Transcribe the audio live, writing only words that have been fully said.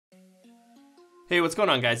Hey, what's going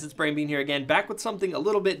on, guys? It's Brain Bean here again, back with something a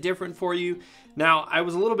little bit different for you. Now, I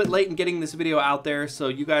was a little bit late in getting this video out there, so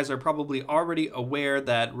you guys are probably already aware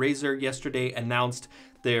that Razer yesterday announced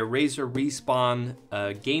their Razer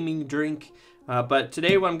Respawn gaming drink. But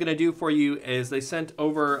today what I'm going to do for you is they sent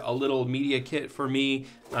over a little media kit for me,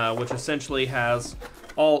 which essentially has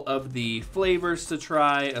all of the flavors to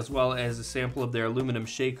try, as well as a sample of their aluminum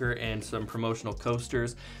shaker and some promotional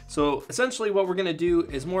coasters. So essentially what we're gonna do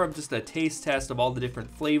is more of just a taste test of all the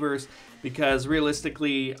different flavors, because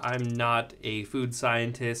realistically, I'm not a food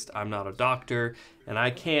scientist, I'm not a doctor, and I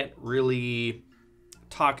can't really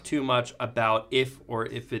talk too much about if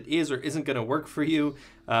it is or isn't gonna work for you,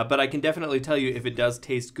 but I can definitely tell you if it does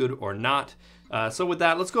taste good or not. So with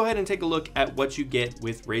that, let's go ahead and take a look at what you get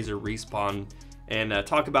with Razer Respawn and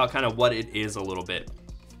talk about kind of what it is a little bit.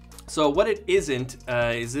 So what it isn't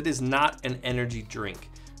is it is not an energy drink.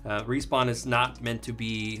 Respawn is not meant to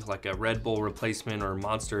be like a Red Bull replacement or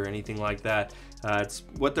Monster or anything like that. It's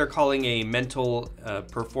what they're calling a mental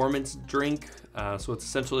performance drink. So it's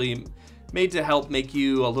essentially made to help make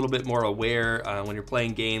you a little bit more aware when you're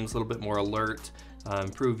playing games, a little bit more alert,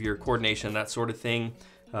 improve your coordination, that sort of thing.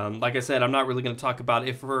 Like I said, I'm not really going to talk about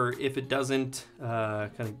if it doesn't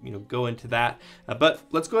go into that. But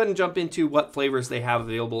let's go ahead and jump into what flavors they have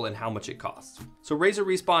available and how much it costs. So Razer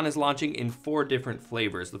Respawn is launching in 4 different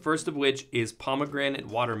flavors. The first of which is pomegranate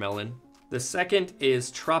watermelon. The second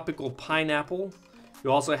is tropical pineapple.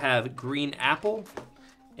 You also have green apple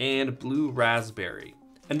and blue raspberry.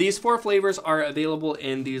 And these 4 flavors are available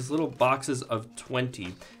in these little boxes of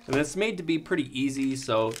 20. And it's made to be pretty easy.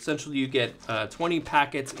 So essentially you get 20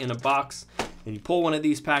 packets in a box, and you pull one of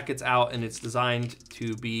these packets out, and it's designed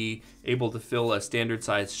to be able to fill a standard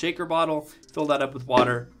size shaker bottle, fill that up with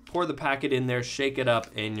water, pour the packet in there, shake it up,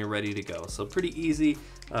 and you're ready to go. So pretty easy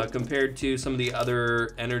compared to some of the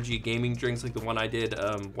other energy gaming drinks, like the one I did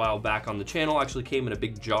a while back on the channel. Actually came in a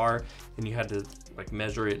big jar, and you had to like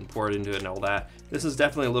measure it and pour it into it and all that. This is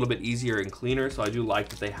definitely a little bit easier and cleaner, so I do like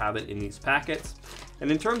that they have it in these packets.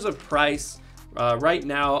 And in terms of price, right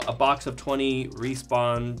now a box of 20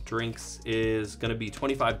 Respawn drinks is gonna be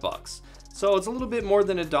 25 bucks. So it's a little bit more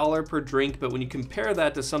than $1 per drink, but when you compare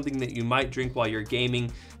that to something that you might drink while you're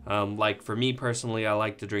gaming, like for me personally, I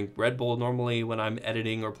like to drink Red Bull normally when I'm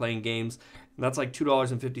editing or playing games, and that's like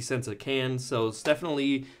 $2.50 a can, so it's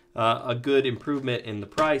definitely a good improvement in the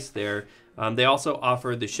price there. They also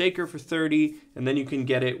offer the shaker for 30, and then you can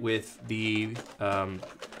get it with the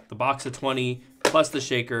box of 20 plus the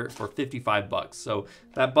shaker for 55 bucks. So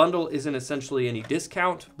that bundle isn't essentially any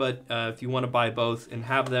discount, but if you want to buy both and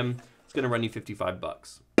have them, it's going to run you 55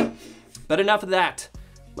 bucks. But enough of that.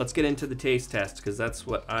 Let's get into the taste test, because that's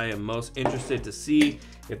what I am most interested to see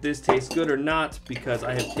if this tastes good or not, because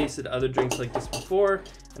I have tasted other drinks like this before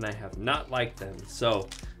and I have not liked them. So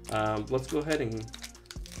let's go ahead and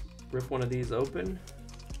rip one of these open.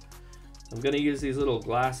 I'm gonna use these little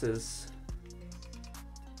glasses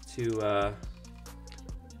to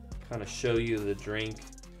kind of show you the drink.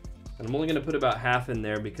 And I'm only gonna put about half in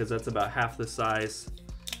there because that's about half the size.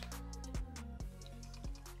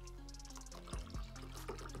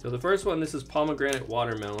 So the first one, this is pomegranate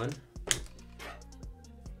watermelon.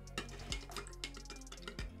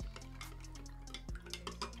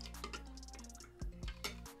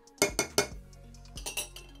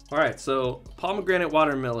 All right, so pomegranate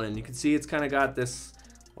watermelon, you can see it's kind of got this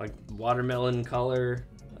like watermelon color.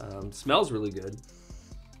 Smells really good.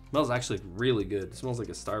 Smells actually really good. It smells like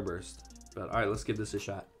a Starburst. But all right, let's give this a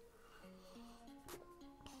shot.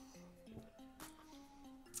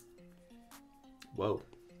 Whoa,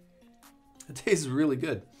 it tastes really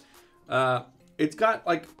good. It's got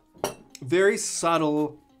like very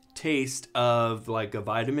subtle taste of like a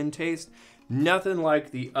vitamin taste. Nothing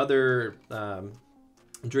like the other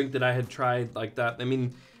drink that I had tried like that. I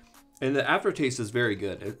mean, and the aftertaste is very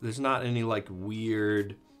good. There's not any like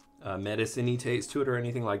weird medicine-y taste to it or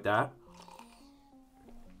anything like that.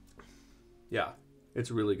 Yeah,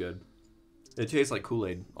 it's really good. It tastes like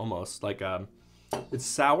Kool-Aid almost. Like it's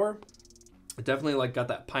sour. It definitely like got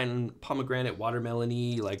that pomegranate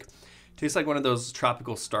watermelon-y, like tastes like one of those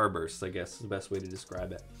tropical Starbursts, I guess is the best way to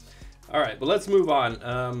describe it. All right, but let's move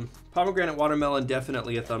on. Pomegranate watermelon,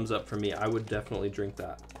 definitely a thumbs up for me. I would definitely drink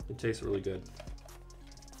that. It tastes really good.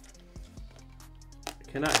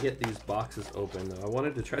 I cannot get these boxes open though. I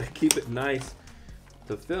wanted to try to keep it nice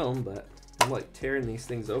to film, but I'm like tearing these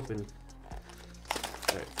things open.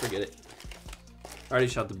 All right, forget it. I already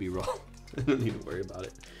shot the B-roll. I don't need to worry about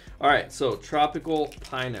it. All right, so tropical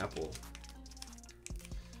pineapple.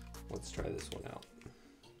 Let's try this one out.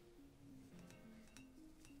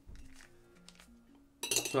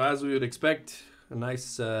 So as we would expect, A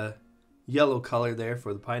nice yellow color there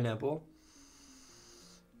for the pineapple.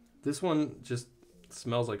 This one just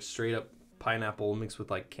smells like straight up pineapple mixed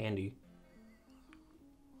with like candy.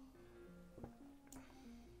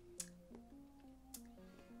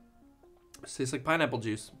 It tastes like pineapple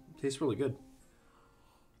juice. It tastes really good.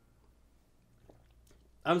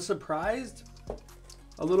 I'm surprised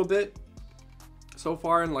a little bit so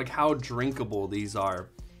far in like how drinkable these are.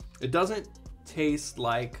 It doesn't taste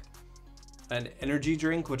like an energy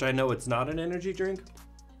drink, which I know it's not an energy drink,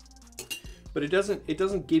 but it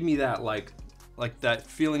doesn't give me that like that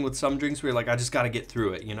feeling with some drinks where you're like, I just got to get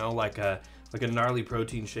through it, you know, like a gnarly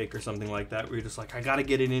protein shake or something like that, where you're just like, I got to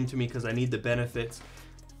get it into me because I need the benefits.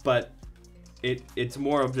 But it's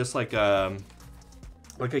more of just like a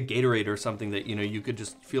Gatorade or something that, you know, you could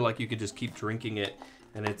just feel like you could just keep drinking it,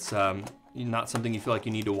 and it's not something you feel like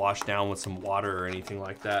you need to wash down with some water or anything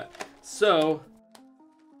like that. So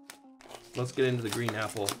let's get into the green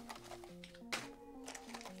apple.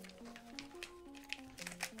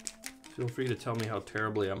 Feel free to tell me how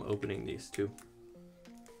terribly I'm opening these too.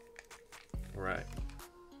 All right.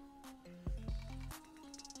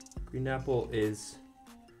 Green apple is,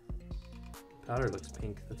 powder looks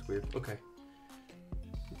pink. That's weird. Okay.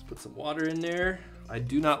 Let's put some water in there. I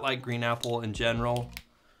do not like green apple in general,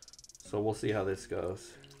 so we'll see how this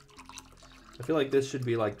goes. I feel like this should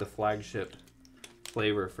be like the flagship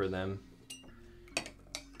flavor for them.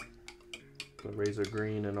 The Razer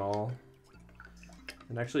green and all.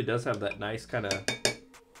 It actually does have that nice kind of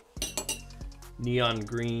neon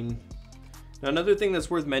green. Now, another thing that's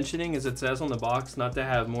worth mentioning is it says on the box not to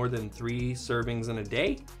have more than 3 servings in a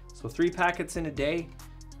day. So 3 packets in a day.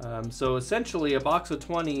 So essentially a box of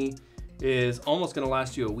 20 is almost gonna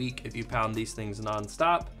last you a week if you pound these things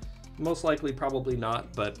nonstop. Most likely probably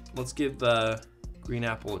not, but let's give the green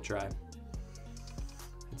apple a try.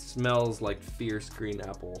 It smells like fierce green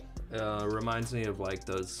apple. Reminds me of like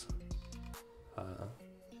those,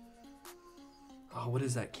 oh, what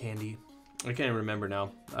is that candy? I can't even remember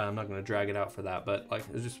now. I'm not gonna drag it out for that, but like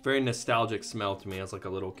it's just very nostalgic smell to me as like a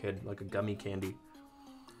little kid, like a gummy candy.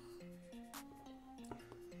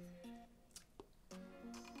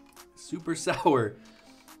 Super sour,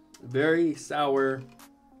 very sour,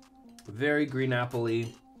 very green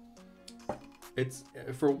apple-y. It's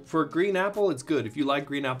for green apple, it's good. If you like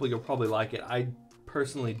green apple, you'll probably like it. I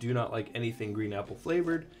personally do not like anything green apple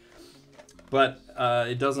flavored, but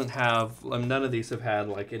it doesn't have, none of these have had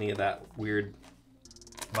like any of that weird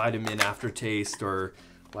vitamin aftertaste or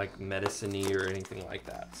like medicine-y or anything like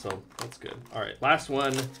that. So that's good. All right, last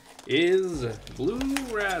one is blue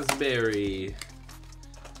raspberry.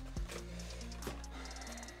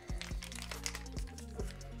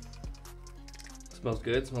 Smells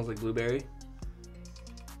good. Smells like blueberry.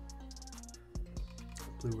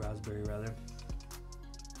 Blue raspberry, rather.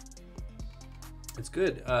 It's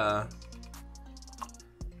good.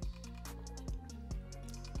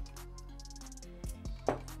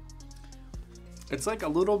 It's like a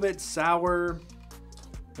little bit sour,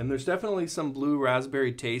 and there's definitely some blue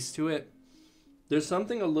raspberry taste to it. There's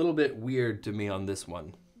something a little bit weird to me on this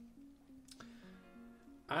one.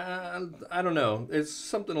 I don't know. It's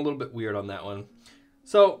something a little bit weird on that one.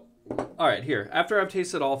 So, all right, here. After I've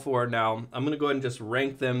tasted all 4 now, I'm going to go ahead and just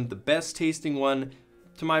rank them. The best tasting one,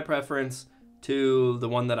 to my preference, to the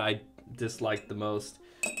one that I disliked the most.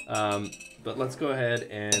 But let's go ahead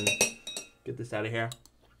and get this out of here.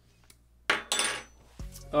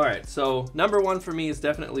 All right, so number 1 for me is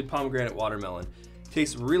definitely pomegranate watermelon.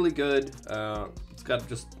 Tastes really good. It's got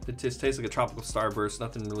it just tastes like a tropical starburst.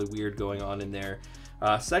 Nothing really weird going on in there.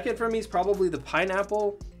 Second for me is probably the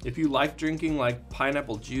pineapple. If you like drinking like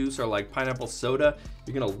pineapple juice or like pineapple soda,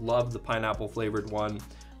 you're gonna love the pineapple flavored one.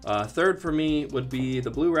 Third for me would be the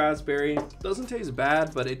blue raspberry. Doesn't taste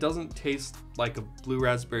bad, but it doesn't taste like a blue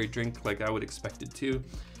raspberry drink like I would expect it to.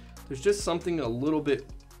 There's just something a little bit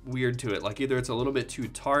weird to it. Like either it's a little bit too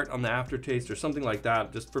tart on the aftertaste or something like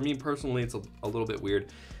that. Just for me personally, it's a little bit weird.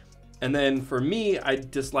 And then for me, I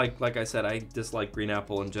dislike, like I said, I dislike green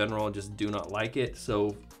apple in general and just do not like it.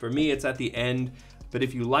 So for me, it's at the end. But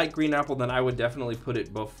if you like green apple, then I would definitely put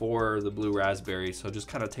it before the blue raspberry. So just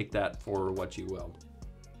kind of take that for what you will.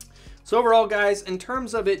 So overall, guys, in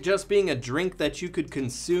terms of it just being a drink that you could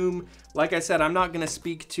consume, like I said, I'm not going to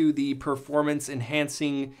speak to the performance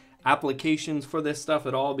enhancing applications for this stuff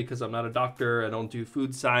at all because I'm not a doctor, I don't do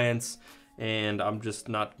food science, and I'm just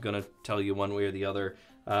not going to tell you one way or the other.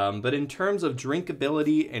 But in terms of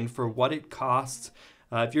drinkability and for what it costs,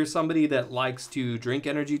 if you're somebody that likes to drink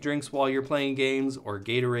energy drinks while you're playing games, or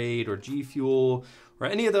Gatorade or G Fuel or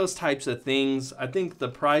any of those types of things, I think the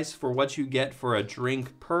price for what you get for a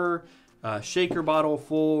drink per shaker bottle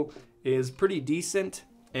full is pretty decent,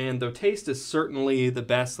 and the taste is certainly the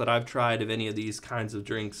best that I've tried of any of these kinds of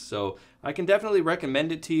drinks. So I can definitely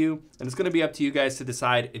recommend it to you, and it's going to be up to you guys to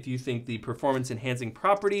decide if you think the performance enhancing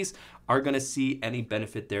properties are going to see any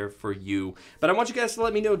benefit there for you. But I want you guys to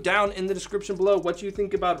let me know down in the description below what you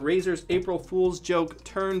think about Razer's April Fool's joke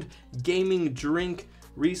turned gaming drink.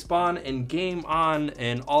 Respawn and game on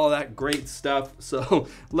and all that great stuff. So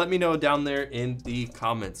let me know down there in the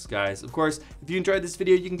comments, guys. Of course, if you enjoyed this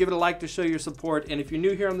video, you can give it a like to show your support, and if you're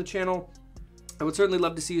new here on the channel, I would certainly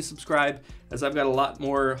love to see you subscribe, as I've got a lot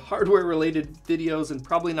more hardware related videos and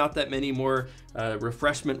probably not that many more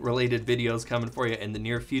refreshment related videos coming for you in the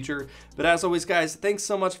near future. But as always, guys, thanks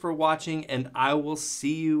so much for watching, and I will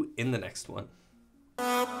see you in the next one.